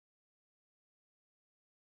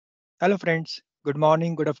Hello friends, good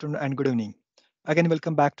morning, good afternoon and good evening. Again,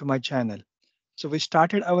 welcome back to my channel. So we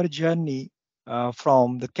started our journey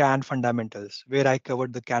from the CAN fundamentals where I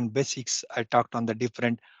covered the CAN basics. I talked on the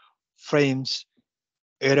different frames,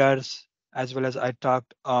 errors, as well as I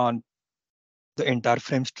talked on the entire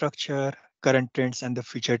frame structure, current trends and the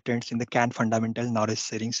future trends in the CAN fundamental knowledge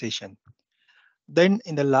sharing session. Then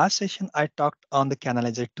in the last session, I talked on the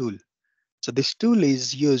Canalizer tool. So this tool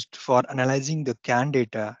is used for analyzing the CAN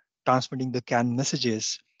data, transmitting the CAN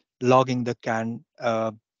messages, logging the CAN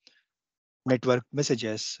network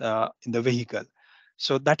messages in the vehicle.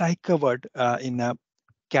 So that I covered in a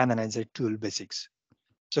CAN analyzer tool basics.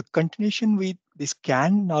 So continuation with this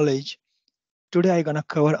CAN knowledge, today I'm gonna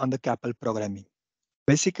cover on the CAPL programming.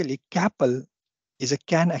 Basically, CAPL is a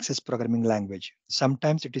CAN access programming language.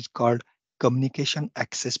 Sometimes it is called communication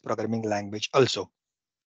access programming language also.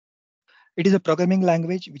 It is a programming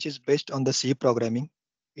language which is based on the C programming.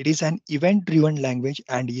 It is an event-driven language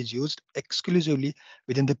and is used exclusively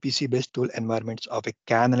within the PC-based tool environments of a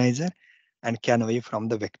canonizer and can away from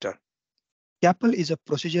the vector. CAPL is a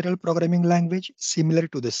procedural programming language similar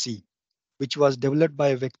to the C, which was developed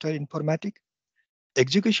by Vector Informatic.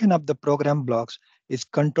 Execution of the program blocks is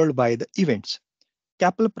controlled by the events.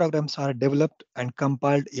 CAPL programs are developed and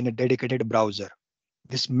compiled in a dedicated browser.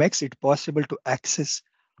 This makes it possible to access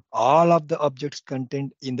all of the objects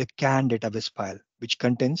contained in the CAN database file, which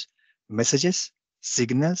contains messages,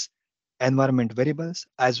 signals, environment variables,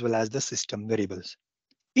 as well as the system variables.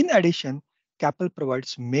 In addition, CAPL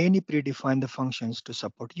provides many predefined functions to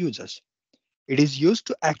support users. It is used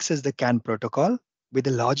to access the CAN protocol with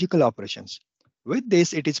the logical operations. With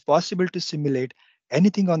this, it is possible to simulate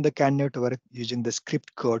anything on the CAN network using the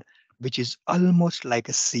script code, which is almost like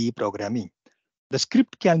a C programming. The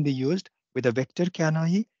script can be used with a vector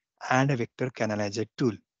canary and a vector canalizer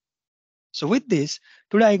tool. So with this,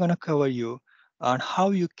 today I'm going to cover you on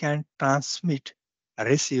how you can transmit,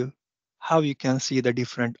 receive, how you can see the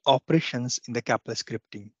different operations in the CAPL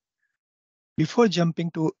scripting. Before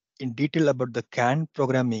jumping to in detail about the CAN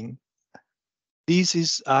programming, this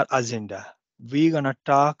is our agenda. We're going to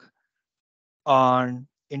talk on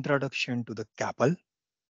introduction to the CAPL.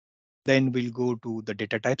 Then we'll go to the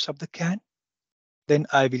data types of the CAN. Then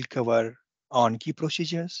I will cover on key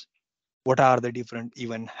procedures. What are the different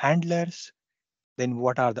event handlers? Then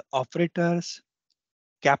what are the operators,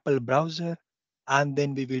 CAPL browser, and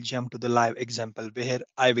then we will jump to the live example where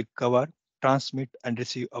I will cover transmit and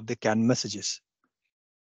receive of the CAN messages.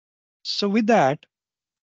 So with that,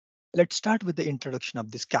 let's start with the introduction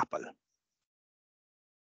of this CAPL.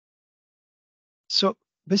 So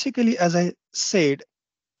basically, as I said,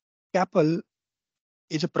 CAPL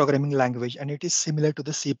is a programming language and it is similar to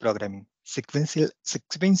the C programming, sequential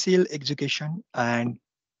execution, and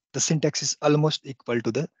the syntax is almost equal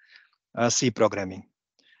to the C programming.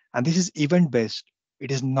 And this is event based.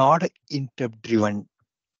 It is not an interrupt driven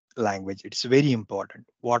language. It's very important.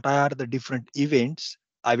 What are the different events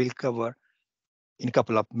I will cover in a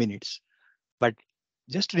couple of minutes. But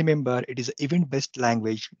just remember, it is an event based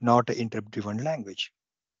language, not an interrupt driven language.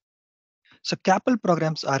 So CAPL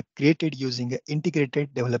programs are created using an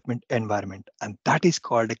integrated development environment, and that is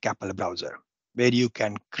called a CAPL browser, where you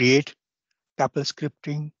can create CAPL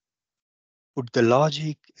scripting, put the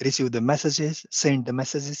logic, receive the messages, send the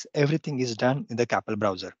messages, everything is done in the CAPL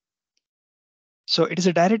browser. So it is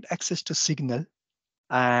a direct access to signal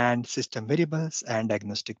and system variables and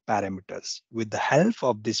diagnostic parameters. With the help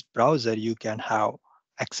of this browser, you can have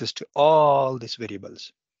access to all these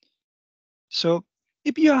variables. So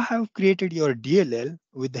if you have created your DLL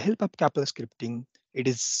with the help of CAPL scripting, it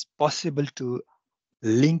is possible to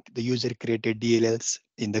link the user created DLLs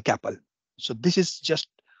in the CAPL. So this is just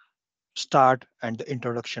start and the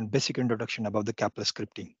introduction, basic introduction about the CAPL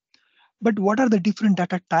scripting. But what are the different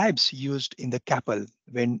data types used in the CAPL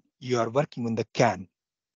when you are working on the CAN?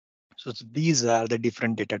 So these are the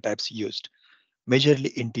different data types used.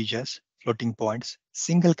 Majorly integers, floating points,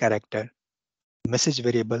 single character, message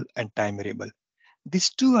variable, and time variable.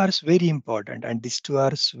 These two are very important and these two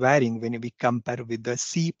are varying when we compare with the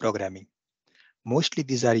C programming. Mostly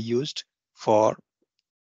these are used for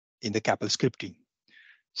in the CAPL scripting.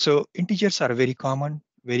 So integers are very common,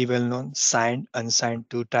 very well known, signed, unsigned,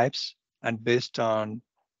 two types, and based on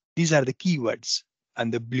these are the keywords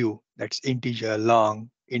and the blue, that's integer,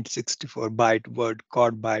 long, int 64 byte, word,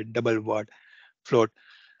 chord byte, double word, float.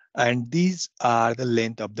 And these are the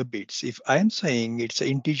length of the bits. If I am saying it's an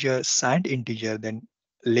integer, signed integer, then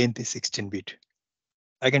length is 16 bit.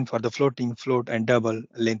 Again, for the floating, float and double,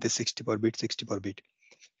 length is 64 bit, 64 bit.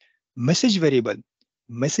 Message variable.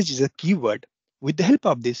 Message is a keyword With the help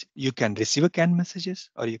of this, you can receive a CAN messages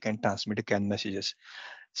or you can transmit a CAN messages.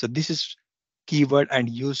 So this is keyword and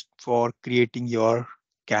used for creating your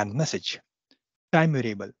CAN message. Time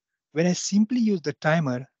variable. When I simply use the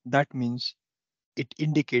timer, that means it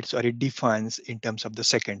indicates or it defines in terms of the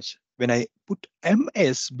seconds. When I put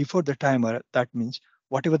ms before the timer, that means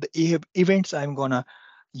whatever the events I'm gonna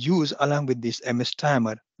use along with this ms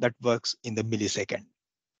timer, that works in the millisecond.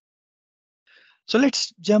 So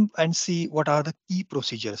let's jump and see what are the key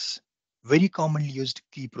procedures. Very commonly used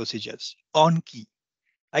key procedures. On key.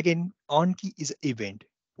 Again, on key is event.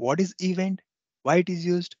 What is event? Why it is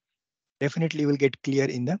used? Definitely will get clear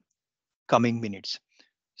in the coming minutes.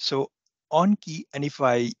 So on key, and if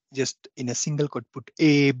I just in a single quote put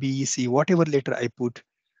A, B, C, whatever letter I put,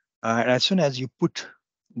 and as soon as you put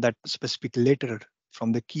that specific letter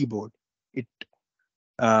from the keyboard, it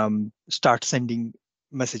starts sending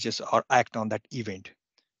messages or act on that event.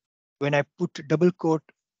 When I put double quote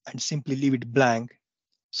and simply leave it blank,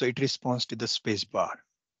 so it responds to the space bar.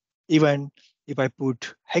 Even if I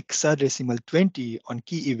put hexadecimal 20 on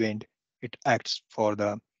key event, it acts for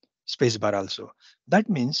the space bar also. That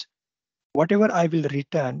means whatever I will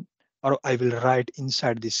return or I will write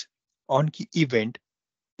inside this on key event,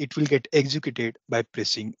 it will get executed by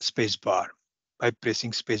pressing spacebar. By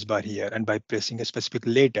pressing spacebar here and by pressing a specific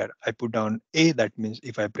letter, I put down A. That means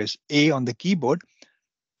if I press A on the keyboard,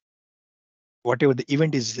 whatever the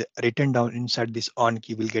event is written down inside this on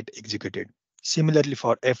key will get executed. Similarly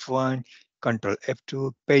for F1, Control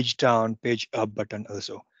F2, page down, page up button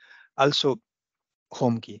also. Also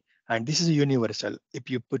home key. And this is universal. If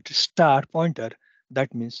you put star pointer,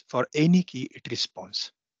 that means for any key it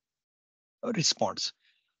responds.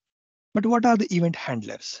 But what are the event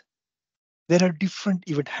handlers? There are different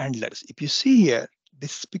event handlers. If you see here,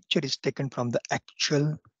 this picture is taken from the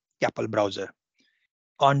actual CAPL browser.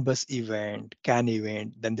 On bus event, CAN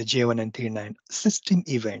event, then the J1 and 39 system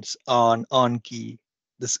events on key.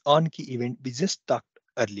 This on key event we just talked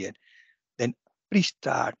earlier. Then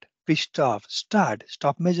pre-start, pre-stop,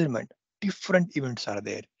 stop measurement. Different events are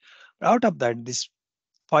there. Out of that, these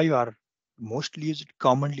five are mostly used,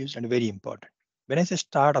 commonly used, and very important. When I say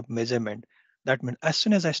start of measurement, that means as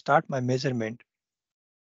soon as I start my measurement,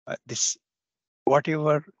 this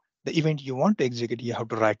whatever the event you want to execute, you have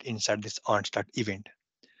to write inside this on start event.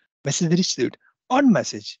 Message received on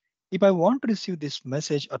message. If I want to receive this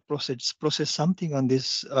message or process something on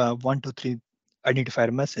this 123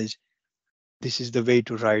 identifier message, this is the way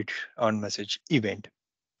to write on message event.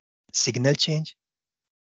 Signal change.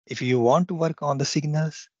 If you want to work on the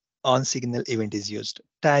signals, on signal event is used.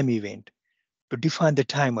 Time event. To define the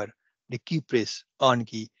timer, the key press on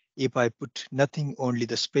key. If I put nothing, only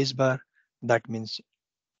the space bar, that means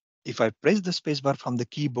if I press the space bar from the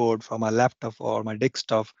keyboard, from my laptop or my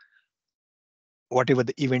desktop, whatever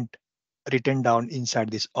the event written down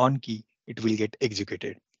inside this on key, it will get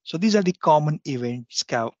executed. So these are the common events,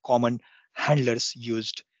 common handlers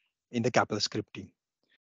used in the CAPL scripting.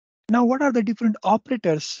 Now, what are the different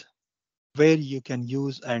operators where you can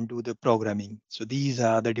use and do the programming? So these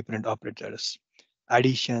are the different operators: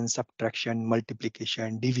 addition, subtraction,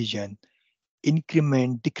 multiplication, division,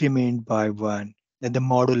 increment, decrement by one. Then the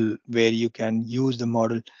model where you can use the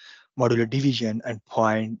modular division and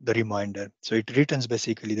find the remainder. So it returns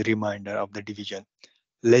basically the remainder of the division.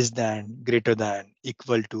 Less than, greater than,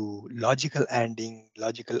 equal to, logical ANDing,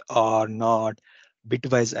 logical OR, not,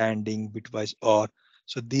 bitwise ANDing, bitwise OR.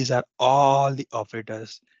 So these are all the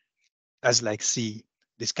operators as like C,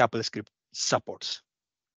 this CAPL script supports.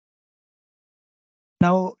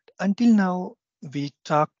 Now, until now, we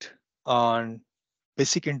talked on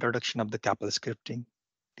basic introduction of the CAPL scripting,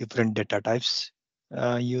 different data types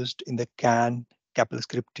used in the CAPL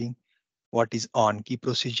scripting, what is on key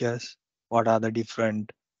procedures, what are the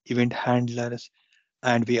different event handlers,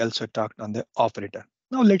 and we also talked on the operator.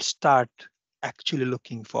 Now let's start actually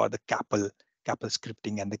looking for the CAPL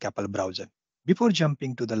scripting and the CAPL browser. Before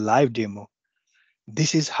jumping to the live demo,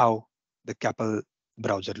 this is how the CAPL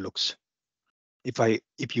browser looks.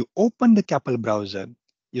 If you open the CAPL browser,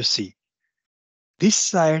 you see this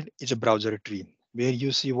side is a browser tree where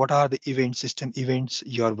you see what are the system events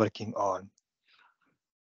you're working on.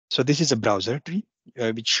 So this is a browser tree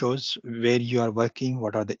which shows where you are working,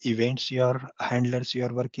 what are the events your handlers you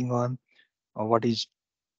are working on, what is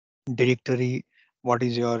directory, what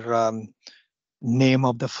is your name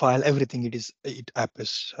of the file, everything it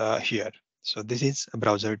appears here. So this is a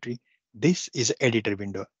browser tree. This is an editor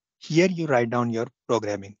window. Here you write down your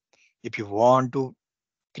programming. If you want to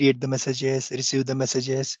create the messages, receive the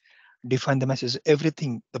messages, define the messages,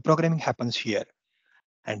 everything, the programming happens here.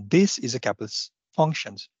 And this is a CAPL's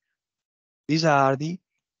functions. These are the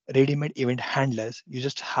ready-made event handlers. You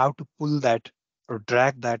just have to pull that or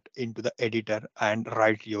drag that into the editor and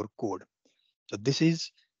write your code. So this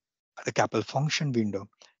is the CAPL function window,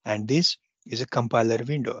 and this is a compiler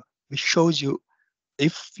window, which shows you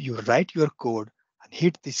if you write your code and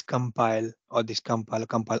hit this compile or this compile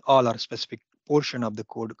all or specific portion of the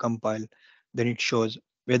code compile, then it shows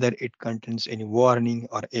whether it contains any warning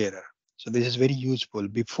or error. So this is very useful.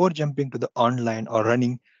 Before jumping to the online or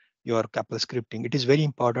running your CAPL scripting, it is very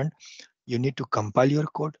important. You need to compile your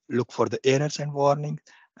code, look for the errors and warnings.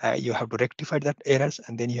 You have to rectify that errors,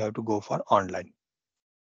 and then you have to go for online.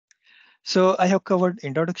 So I have covered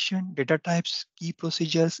introduction, data types, key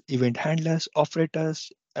procedures, event handlers,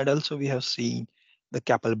 operators, and also we have seen the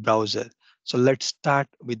CAPL browser. So let's start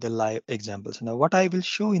with the live examples. Now what I will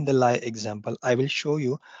show in the live example, I will show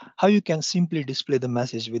you how you can simply display the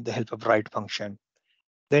message with the help of write function.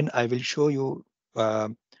 Then I will show you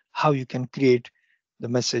how you can create the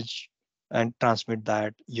message and transmit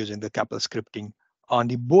that using the CAPL scripting on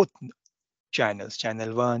the both channels,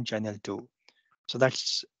 channel 1, channel 2. So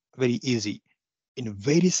that's very easy. In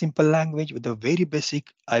very simple language with a very basic,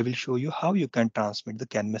 I will show you how you can transmit the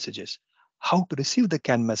CAN messages, how to receive the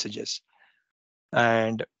CAN messages,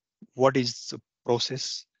 and what is the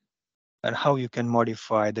process and how you can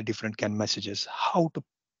modify the different CAN messages, how to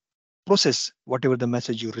process whatever the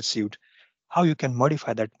message you received, how you can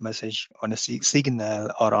modify that message on a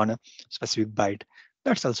signal or on a specific byte.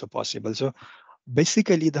 That's also possible. So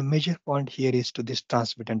basically, the major point here is to this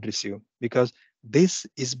transmit and receive, because this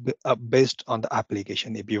is based on the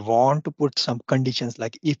application. If you want to put some conditions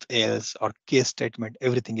like if else or case statement,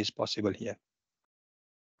 everything is possible here.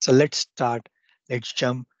 So let's start. Let's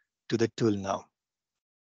jump to the tool now.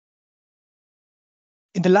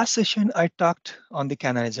 In the last session, I talked on the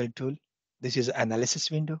canonizer tool. This is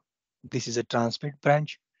analysis window. This is a transmit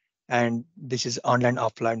branch, and this is online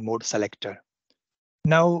offline mode selector.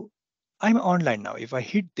 Now I'm online now. If I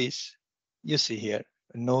hit this, you see here,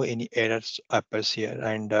 no any errors appears here,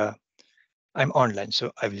 and I'm online.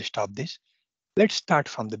 So I will stop this. Let's start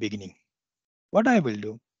from the beginning. What I will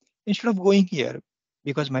do, instead of going here,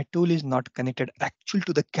 because my tool is not connected actual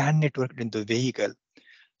to the CAN network in the vehicle.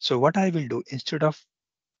 So what I will do, instead of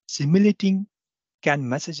simulating CAN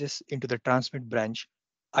messages into the transmit branch,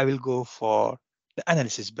 I will go for the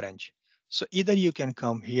analysis branch. So either you can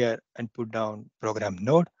come here and put down program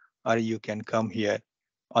node, or you can come here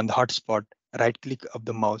on the hotspot, right click of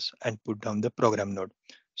the mouse and put down the program node.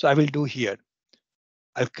 So I will do here.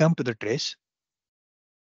 I'll come to the trace.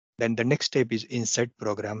 Then the next step is insert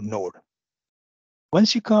program node.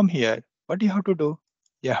 Once you come here, what you have to do,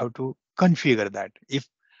 you have to configure that. If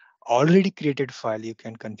already created file, you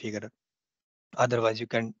can configure it. Otherwise, you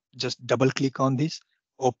can just double click on this,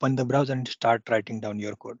 open the browser and start writing down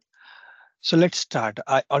your code. So let's start.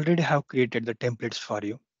 I already have created the templates for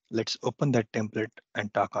you. Let's open that template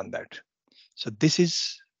and talk on that. So this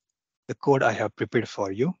is the code I have prepared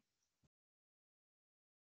for you.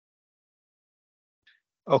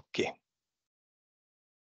 Okay.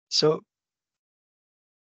 So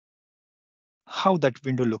how that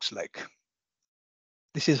window looks like.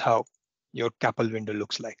 This is how your CAPL window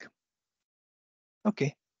looks like.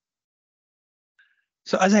 Okay.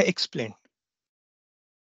 So as I explained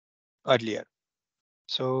earlier,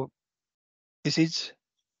 so this is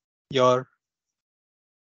your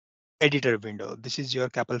editor window. This is your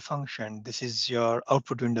CAPL function. This is your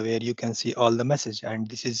output window where you can see all the message. And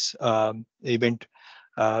this is event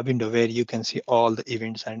window where you can see all the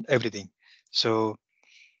events and everything. So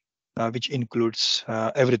which includes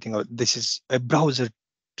everything. This is a browser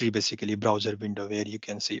tree, basically browser window where you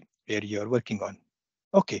can see where you're working on.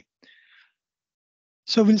 Okay.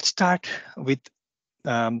 So we'll start with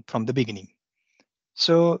from the beginning.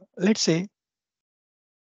 So let's say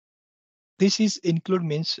this is include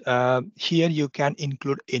means here you can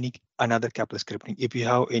include any another CAPL scripting. If you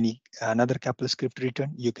have any another CAPL script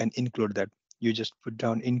written, you can include that. You just put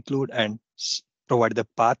down include and provide the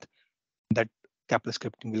path that CAPL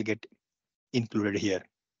scripting will get included here.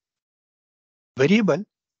 Variable,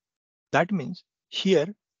 that means here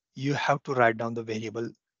you have to write down the variable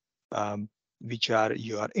which are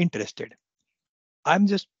you are interested. I'm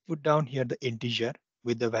just put down here the integer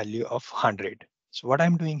with the value of 100. So what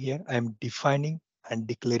I'm doing here, I'm defining and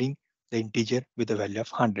declaring the integer with the value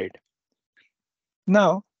of 100.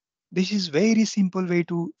 Now, this is very simple way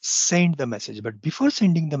to send the message, but before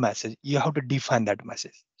sending the message, you have to define that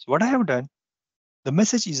message. So what I have done, the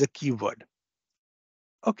message is a keyword.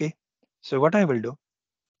 Okay, so what I will do,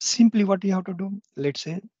 simply what you have to do, let's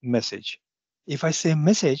say message. If I say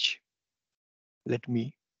message, let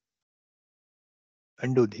me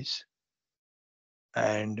undo this.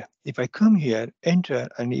 And if I come here, enter,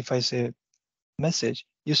 and if I say message,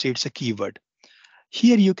 you see it's a keyword.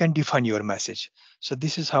 Here you can define your message. So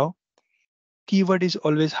this is how keyword is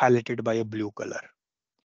always highlighted by a blue color.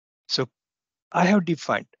 So I have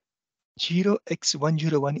defined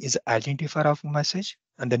 0x101 is identifier of message,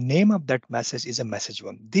 and the name of that message is a message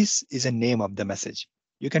one. This is a name of the message.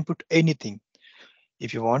 You can put anything.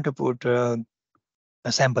 If you want to put a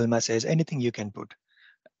sample message, anything you can put.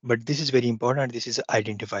 But this is very important. This is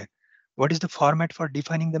identifier. What is the format for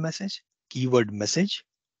defining the message? Keyword message,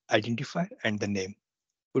 identifier, and the name.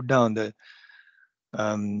 Put down the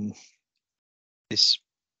um, this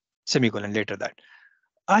semicolon later that.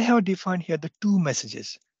 I have defined here the two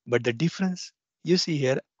messages, but the difference you see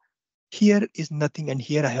here is nothing, and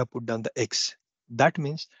here I have put down the X. That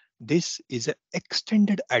means this is an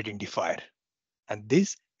extended identifier, and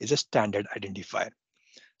this is a standard identifier.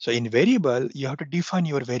 So in variable, you have to define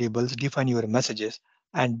your variables, define your messages,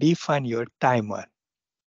 and define your timer.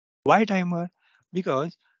 Why timer?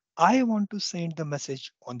 Because I want to send the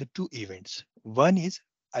message on the two events. One is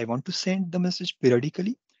I want to send the message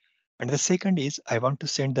periodically, and the second is I want to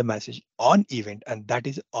send the message on event, and that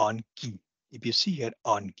is on key. If you see here,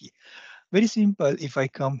 on key. Very simple. If I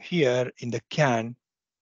come here in the can,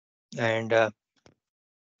 and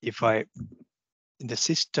if I in the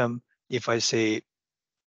system, if I say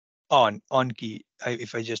on key,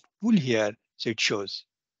 if I just pull here, so it shows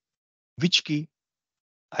which key.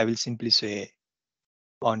 I will simply say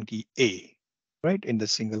on key A, right? In the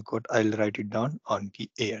single quote, I'll write it down on key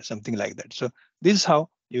A or something like that. So this is how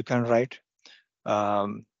you can write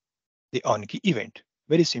um, the on key event.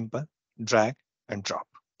 Very simple, drag and drop.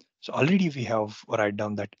 So already we have write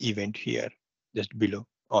down that event here, just below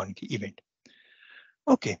on key event.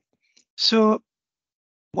 Okay, so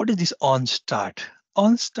what is this on start?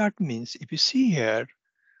 On start means if you see here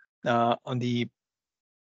on the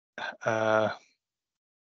uh,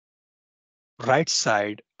 right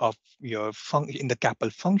side of your in the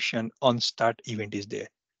CAPL function, on start event is there.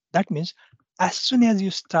 That means as soon as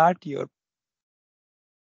you start your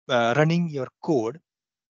running your code,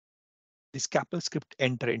 this CAPL script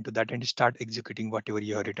enter into that and start executing whatever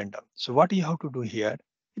you have written down. So what you have to do here,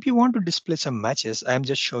 if you want to display some matches, I am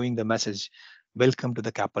just showing the message, welcome to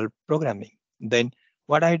the CAPL programming. Then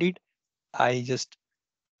what I did, I just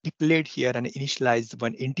declared here and initialized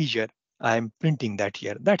one integer. I am printing that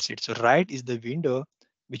here. That's it. So right is the window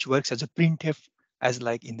which works as a printf as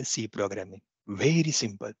like in the C programming. Very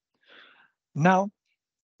simple. Now,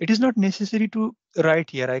 it is not necessary to write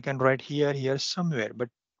here. I can write here somewhere, but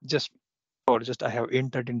just or just I have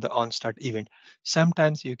entered in the on start event.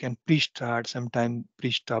 Sometimes you can pre-start, sometimes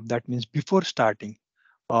pre-stop. That means before starting,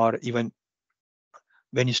 or even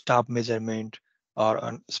when you stop measurement or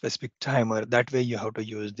on specific timer. That way you have to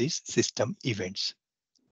use these system events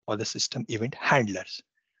or the system event handlers.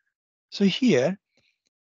 So here,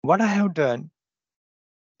 what I have done,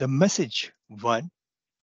 the message one,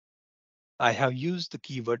 I have used the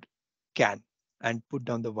keyword can and put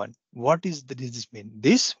down the one. What is the, does this mean?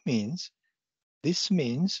 This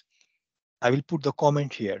means I will put the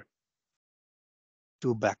comment here,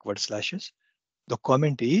 two backward slashes. The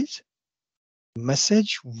comment is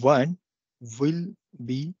message one will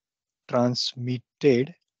be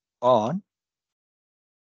transmitted on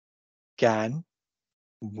can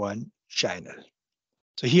one channel.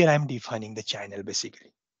 So here I'm defining the channel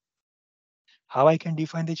basically. How I can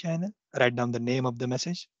define the channel? Write down the name of the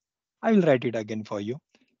message. I will write it again for you.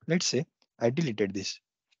 Let's say I deleted this.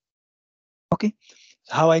 Okay,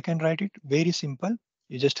 how I can write it? Very simple.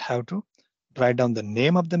 You just have to write down the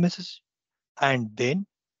name of the message, and then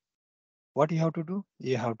what you have to do?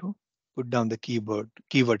 You have to put down the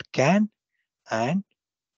keyword can, and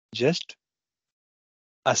just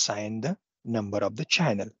assign the number of the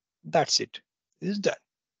channel. That's it. This is done.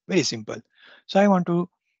 Very simple. So I want to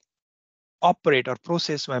operate or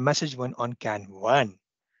process my message one on can one,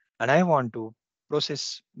 and I want to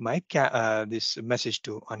process my this message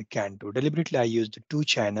two on can two. Deliberately, I used two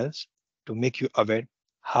channels to make you aware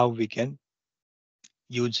how we can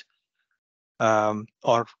use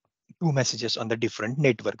or two messages on the different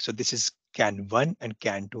network. So this is can one and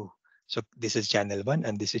can two. So this is channel one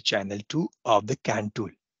and this is channel two of the can tool.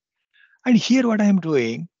 And here what I am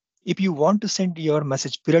doing, if you want to send your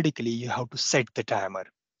message periodically, you have to set the timer.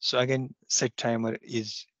 So again, set timer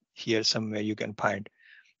is here somewhere you can find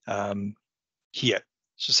um, here.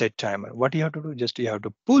 So set timer. What you have to do, just you have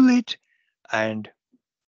to pull it and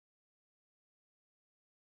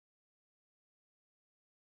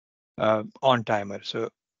on timer. So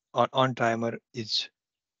on timer is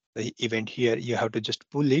the event here. You have to just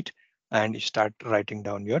pull it and start writing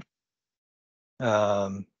down your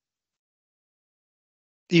um,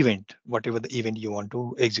 event, whatever the event you want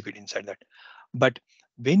to execute inside that. But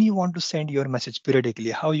when you want to send your message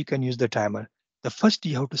periodically, how you can use the timer? The first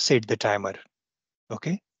you have to set the timer.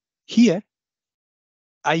 Okay. Here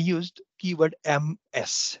I used keyword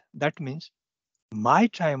MS. That means my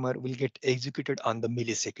timer will get executed on the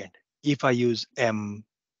millisecond. If I use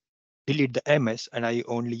delete the MS and I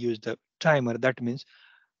only use the timer, that means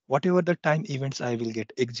whatever the time events I will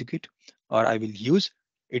get execute or I will use,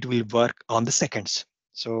 it will work on the seconds.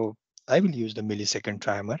 So I will use the millisecond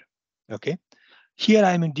timer. Okay. Here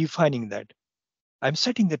I am defining that. I'm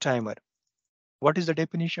setting the timer. What is the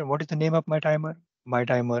definition? What is the name of my timer? My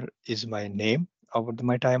timer is my name of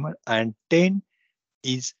my timer, and 10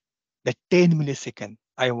 is the 10 millisecond.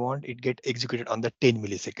 I want it get executed on the 10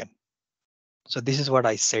 millisecond. So this is what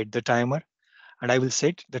I set the timer, and I will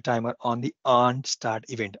set the timer on the on start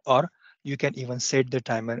event, or you can even set the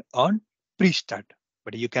timer on pre-start,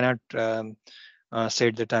 but you cannot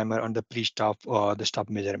set the timer on the pre-stop or the stop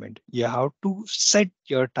measurement. You have to set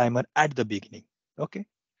your timer at the beginning. Okay.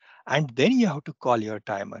 And then you have to call your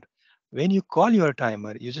timer. When you call your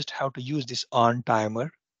timer, you just have to use this on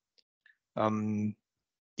timer um,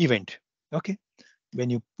 event. Okay. When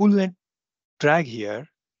you pull and drag here,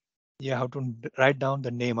 you have to write down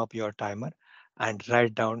the name of your timer and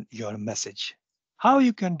write down your message. How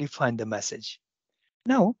you can define the message?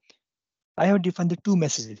 Now, I have defined the two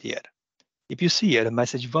messages here. If you see here, the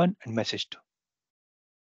message one and message two.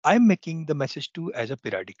 I'm making the message two as a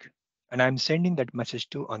periodic, and I'm sending that message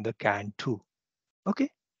two on the CAN 2. Okay.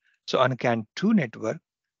 So on CAN 2 network,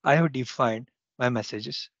 I have defined my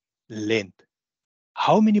messages length.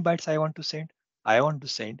 How many bytes I want to send? I want to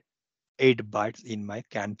send 8 bytes in my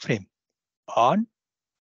CAN frame on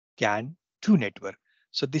CAN 2 network.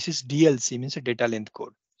 So this is DLC, means a data length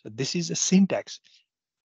code. So this is a syntax.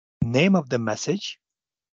 Name of the message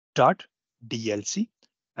dot DLC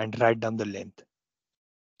and write down the length.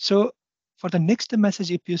 So for the next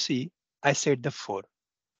message, if you see, I set the 4.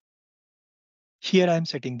 Here I'm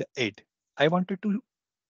setting the 8. I wanted to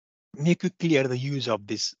make you clear the use of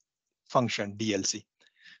this function DLC.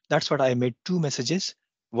 That's what I made two messages.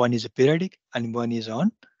 One is a periodic and one is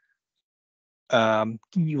on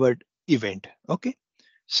keyword event. Okay.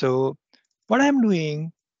 So what I'm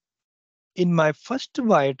doing in my first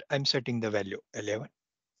byte, I'm setting the value 11.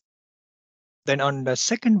 Then on the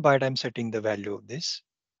second byte, I'm setting the value of this.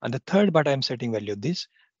 On the third byte, I'm setting value of this.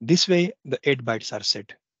 This way, the 8 bytes are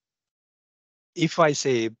set. If I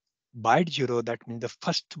say byte 0, that means the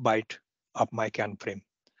first byte of my CAN frame.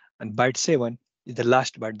 And byte 7 is the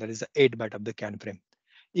last byte, that is the 8 byte of the CAN frame.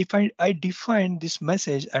 If I define this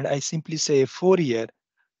message and I simply say 4 here,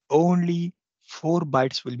 only 4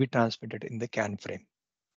 bytes will be transmitted in the CAN frame,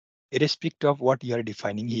 irrespective of what you are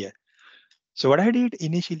defining here. So what I did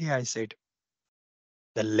initially, I said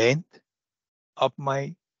the length of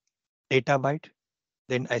my data byte,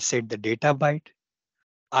 then I said the data byte.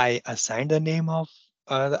 I assigned the name of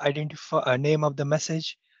the identifier, name of the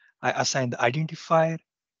message. I assigned the identifier.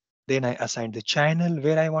 Then I assigned the channel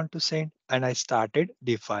where I want to send, and I started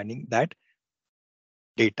defining that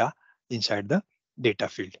data inside the data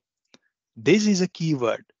field. This is a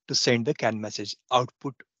keyword to send the CAN message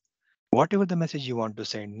output, whatever the message you want to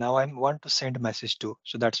send. Now I want to send message to.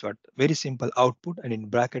 So that's what very simple output, and in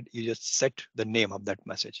bracket, you just set the name of that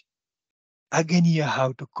message. Again, you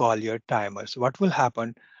have to call your timers. What will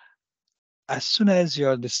happen as soon as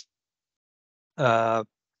you're this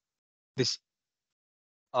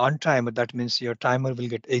on timer, that means your timer will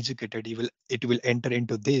get executed. It will enter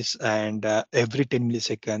into this, and every 10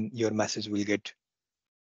 millisecond, your message will get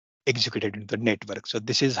executed into the network. So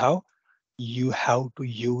this is how you have to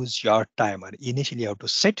use your timer. Initially, you have to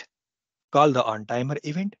set, call the on timer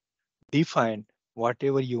event, define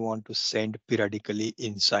whatever you want to send periodically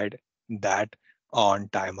inside that on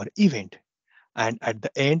timer event. And at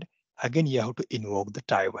the end, again, you have to invoke the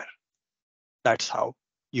timer. That's how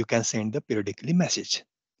you can send the periodically message.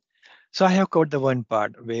 So I have covered the one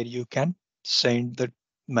part where you can send the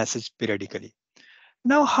message periodically.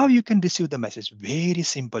 Now, how you can receive the message? Very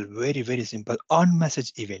simple, very simple. On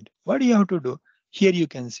message event. What do you have to do? Here you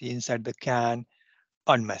can see inside the CAN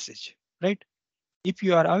on message, right? If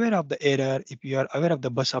you are aware of the error, if you are aware of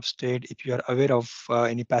the bus up state, if you are aware of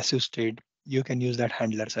any passive state, you can use that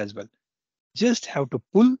handlers as well. Just have to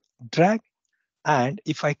pull, drag, and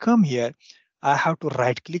if I come here, I have to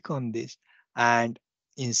right click on this and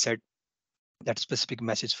insert that specific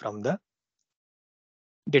message from the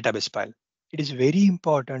database file. It is very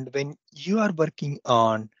important when you are working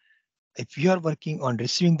on, if you are working on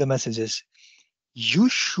receiving the messages, you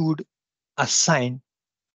should assign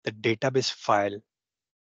the database file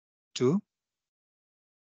to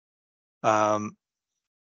um,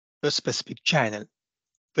 a specific channel.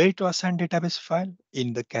 Where to assign database file?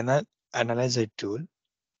 In the canal analyzer tool,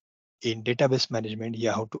 in database management, you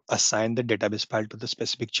have to assign the database file to the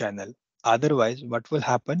specific channel. Otherwise, what will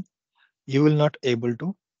happen? You will not able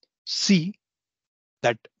to see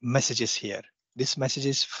that message is here. This message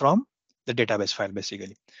is from the database file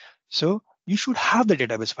basically. So you should have the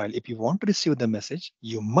database file. If you want to receive the message,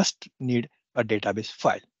 you must need a database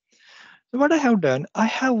file. So what I have done, I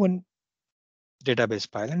have one database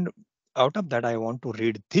file, and out of that, I want to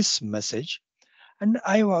read this message and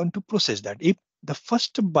I want to process that. If the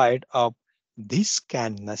first byte of this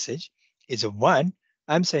scan message is a 1,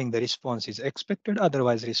 I'm saying the response is expected,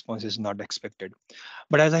 otherwise response is not expected.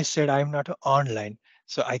 But as I said, I'm not online,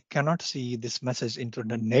 so I cannot see this message into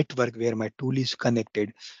the network where my tool is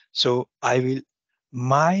connected. So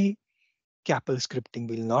my CAPL scripting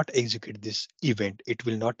will not execute this event. It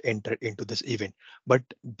will not enter into this event. But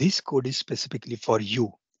this code is specifically for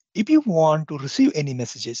you. If you want to receive any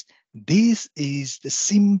messages, this is the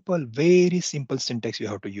simple, very simple syntax you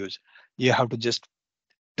have to use. You have to just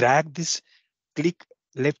drag this, click,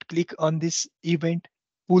 left click on this event,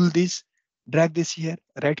 pull this, drag this here,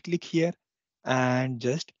 right click here, and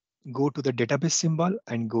just go to the database symbol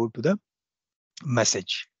and go to the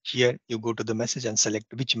message. Here you go to the message and select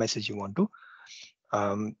which message you want to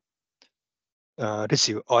um,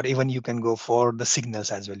 receive, or even you can go for the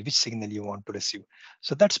signals as well, which signal you want to receive.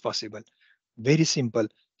 So that's possible. Very simple.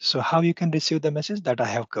 So how you can receive the message, that I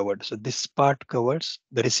have covered. So this part covers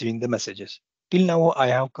the receiving the messages. Till now I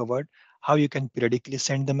have covered how you can periodically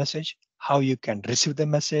send the message, how you can receive the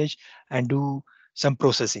message and do some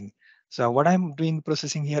processing. So what I'm doing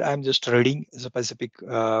processing here, I'm just reading a specific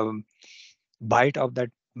byte of that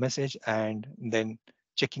message and then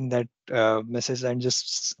checking that message and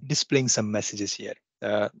just displaying some messages here.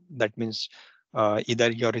 That means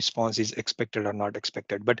either your response is expected or not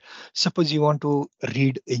expected. But suppose you want to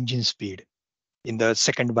read engine speed in the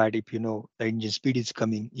second byte, if you know the engine speed is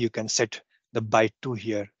coming, you can set the byte 2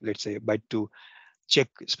 here, let's say byte 2, check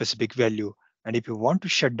specific value. And if you want to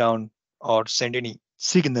shut down or send any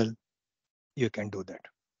signal, you can do that.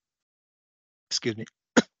 Excuse me.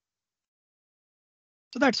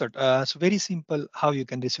 So that's what. So very simple how you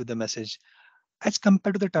can receive the message. As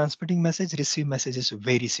compared to the transmitting message, receive message is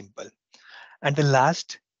very simple. And the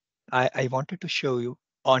last, I wanted to show you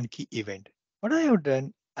on key event. What I have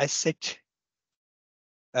done, I set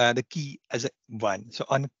the key as a 1. So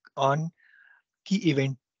on key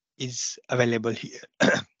event is available here.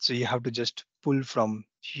 So you have to just pull from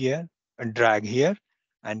here and drag here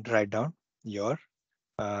and write down your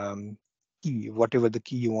key, whatever the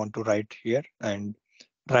key you want to write here, and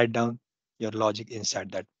write down your logic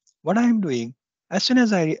inside that. What I am doing, as soon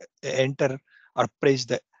as I enter or press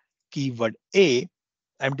the keyword A,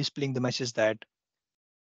 I'm displaying the message that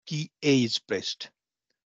key A is pressed.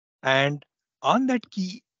 And on that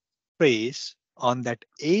key press, on that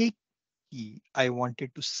A key, I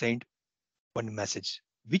wanted to send one message.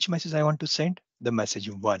 Which message I want to send? The message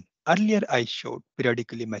 1. Earlier I showed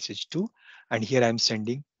periodically message 2, and here I'm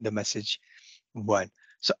sending the message 1.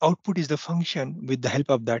 So output is the function. With the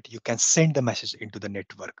help of that, you can send the message into the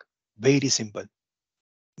network. Very simple.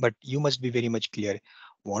 But you must be very much clear.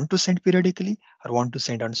 Want to send periodically or want to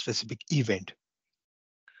send on specific event?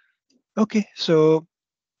 Okay, so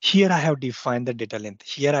here I have defined the data length.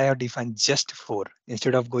 Here I have defined just 4.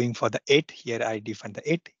 Instead of going for the 8, here I define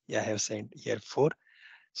the 8. Yeah, I have sent here 4.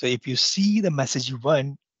 So if you see the message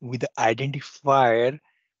 1 with the identifier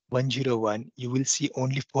 101, you will see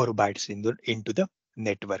only 4 bytes into the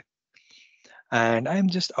network. And I'm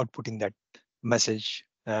just outputting that message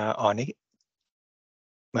on a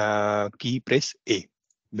key press A.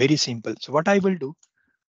 Very simple. So what I will do,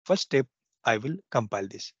 first step, I will compile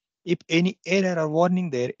this. If any error or warning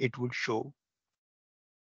there, it will show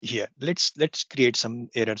here. Let's create some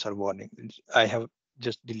errors or warning. I have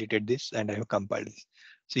just deleted this and I have compiled this.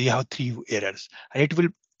 So you have 3 errors, and it will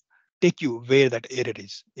take you where that error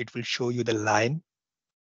is. It will show you the line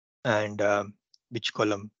and which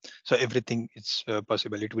column. So everything is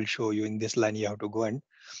possible. It will show you in this line. You have to go and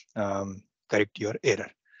correct your error.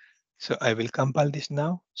 So I will compile this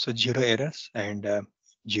now. So 0 errors and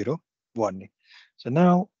 0 warning. So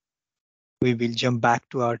now we will jump back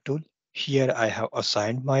to our tool. Here I have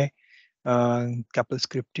assigned my CAPL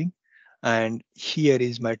scripting, and here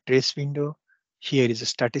is my trace window. Here is a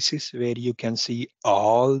statistics where you can see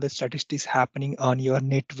all the statistics happening on your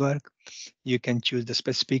network. You can choose the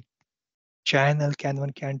specific Channel CAN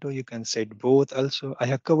 1, CAN 2, you can set both also. I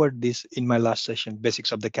have covered this in my last session,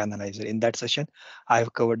 basics of the CAN analyzer. In that session, I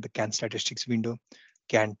have covered the CAN statistics window,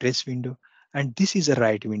 CAN trace window, and this is a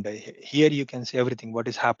right window. Here you can see everything, what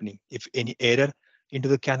is happening. If any error into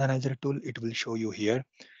the CAN analyzer tool, it will show you here.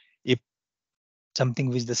 If something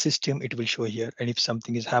with the system, it will show here. And if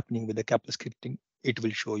something is happening with the CAPL scripting, it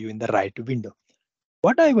will show you in the right window.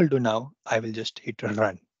 What I will do now, I will just hit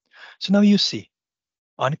run. So now you see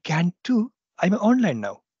on CAN 2, I'm online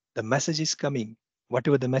now. The message is coming.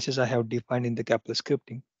 Whatever the message I have defined in the CAPL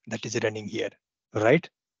scripting, that is running here, right?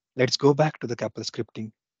 Let's go back to the CAPL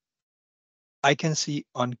scripting. I can see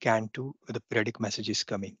on CAN 2 the periodic message is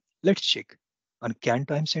coming. Let's check. On CAN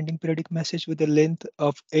 2, I'm sending periodic message with a length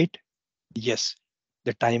of 8. Yes,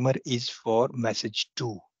 the timer is for message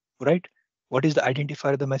 2, right? What is the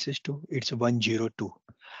identifier of the message 2? It's 102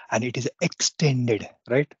 and it is extended,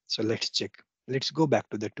 right? So let's check. Let's go back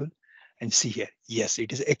to the tool and see here. Yes,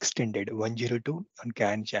 it is extended 102 on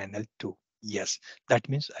CAN channel 2. Yes, that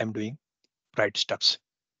means I'm doing right steps.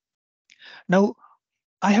 Now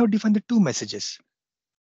I have defined the two messages.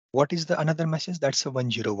 What is the another message? That's a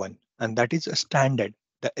 101 and that is a standard.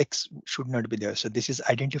 The X should not be there. So this is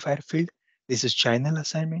identifier field. This is channel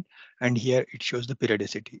assignment and here it shows the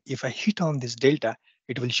periodicity. If I hit on this delta,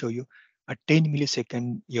 it will show you a 10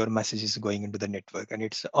 millisecond your message is going into the network and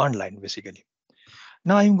it's online basically.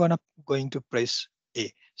 Now I'm going to press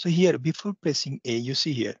A. So here before pressing A, you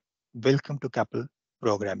see here, welcome to CAPL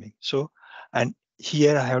programming. So and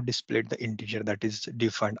here I have displayed the integer that is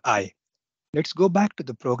defined I. Let's go back to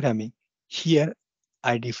the programming. Here,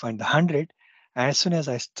 I define the 100. As soon as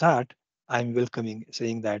I start, I'm welcoming,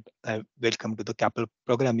 saying that I welcome to the CAPL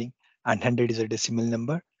programming, and 100 is a decimal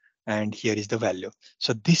number, and here is the value.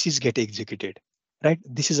 So this is get executed, right?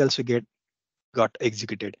 This is also got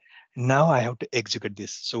executed. Now I have to execute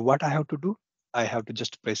this. So what I have to do? I have to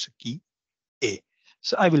just press key A.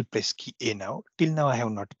 So I will press key A now. Till now I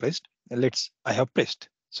have not pressed. I have pressed.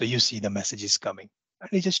 So you see the message is coming, and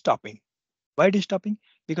it's just stopping. Why it is stopping?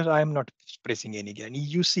 Because I am not pressing any key. And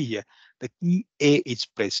you see here, the key A is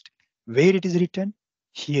pressed. Where it is written?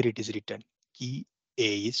 Here it is written. Key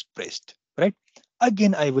A is pressed, right?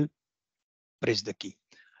 Again, I will press the key.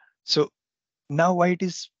 So now why it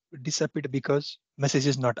is disappeared? Because message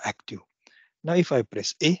is not active. Now if I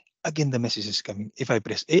press A, again the message is coming. If I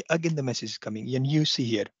press A, again the message is coming. And you see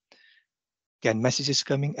here, can message is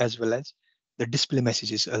coming as well as the display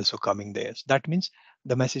message is also coming there. So that means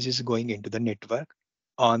the message is going into the network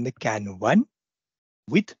on the CAN 1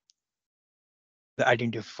 with the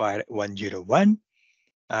identifier 101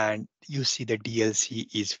 and you see the DLC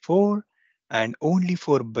is 4 and only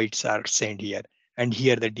 4 bits are sent here. And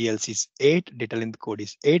here the DLC is 8, data length code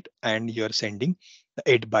is 8 and you're sending the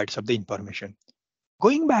 8 bytes of the information.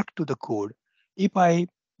 Going back to the code, if I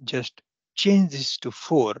just change this to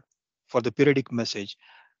 4 for the periodic message,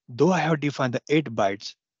 though I have defined the 8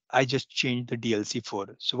 bytes, I just change the DLC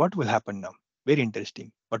 4. So what will happen now? Very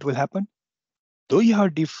interesting. What will happen? Though you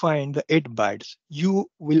have defined the 8 bytes,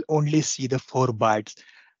 you will only see the 4 bytes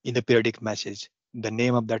in the periodic message. The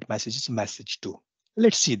name of that message is message 2.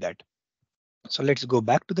 Let's see that. So let's go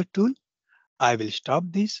back to the tool. I will stop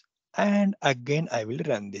this and again I will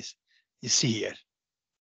run this. You see here,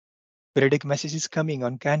 periodic message is coming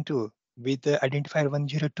on CAN 2 with the identifier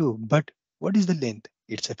 102. But what is the length?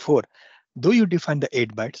 It's a 4. Though you define the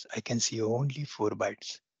 8 bytes, I can see only 4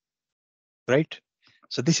 bytes, right?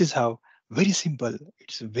 So this is how very simple.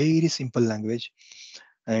 It's a very simple language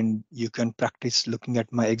and you can practice looking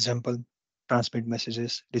at my example, transmit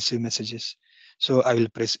messages, receive messages. So I will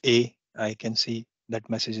press A, I can see that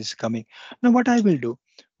message is coming. Now what I will do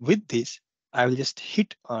with this, I will just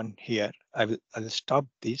hit on here. I will stop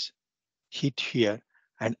this, hit here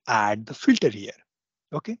and add the filter here.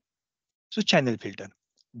 Okay, so channel filter,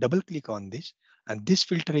 double click on this and this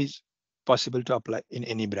filter is possible to apply in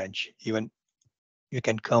any branch. Even you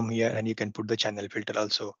can come here and you can put the channel filter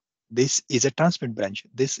also. This is a transmit branch.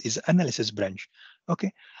 This is analysis branch.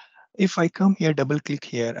 Okay. If I come here, double click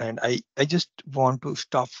here, and I just want to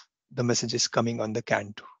stop the messages coming on the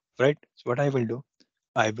CAN 2, right? So what I will do,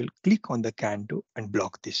 I will click on the CAN 2 and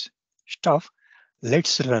block this. Stop.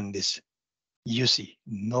 Let's run this. You see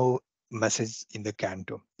no message in the CAN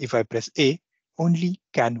 2. If I press A, only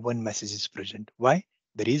CAN 1 message is present. Why?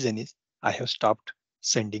 The reason is I have stopped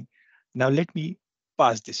sending. Now let me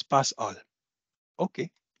pass all. Okay,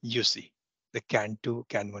 you see the CAN 2,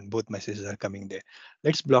 CAN 1, both messages are coming there.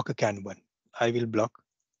 Let's block a CAN 1. I will block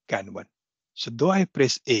CAN 1. So though I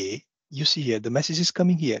press A, you see here, the message is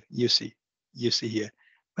coming here. You see here,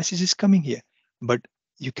 message is coming here. But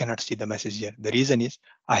you cannot see the message here. The reason is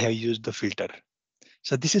I have used the filter.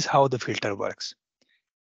 So this is how the filter works.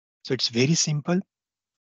 So it's very simple,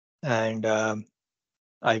 and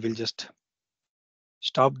I will just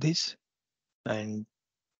stop this and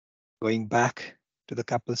going back to the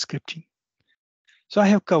CAPL scripting. So I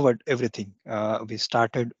have covered everything. We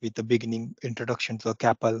started with the beginning introduction to the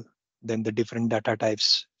CAPL, then the different data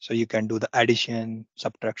types. So you can do the addition,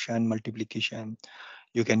 subtraction, multiplication.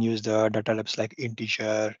 You can use the data types like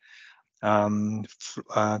integer,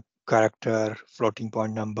 character, floating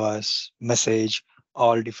point numbers, message,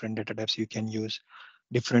 all different data types you can use.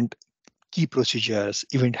 Different key procedures,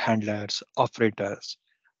 event handlers, operators.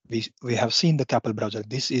 We have seen the CAPL browser.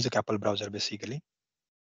 This is a CAPL browser basically.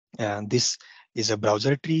 And this is a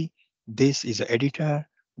browser tree. This is an editor.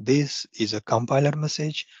 This is a compiler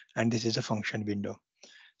message. And this is a function window.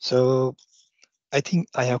 So I think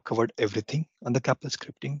I have covered everything on the CAPL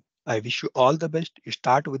scripting. I wish you all the best. You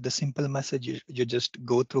start with the simple message. You just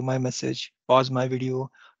go through my message, pause my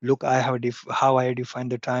video, look, I have how I define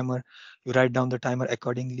the timer. You write down the timer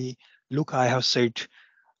accordingly. Look, I have set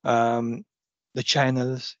um, the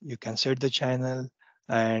channels. You can set the channel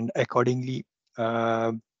and accordingly,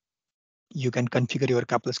 uh, you can configure your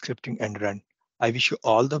CAPL scripting and run. I wish you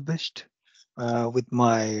all the best with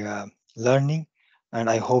my learning, and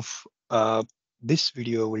I hope uh, this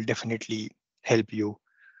video will definitely help you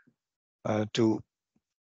to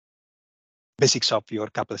basics of your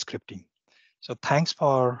CAPL scripting. So thanks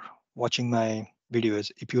for watching my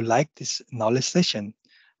videos. If you like this knowledge session,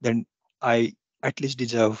 then I at least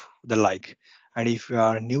deserve the like. And if you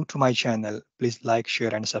are new to my channel, please like,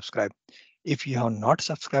 share, and subscribe. If you have not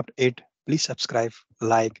subscribed yet, please subscribe,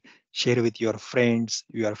 like, share with your friends,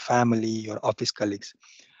 your family, your office colleagues.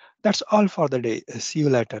 That's all for the day. See you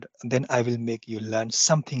later. Then I will make you learn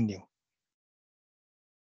something new.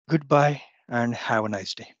 Goodbye and have a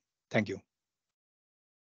nice day. Thank you.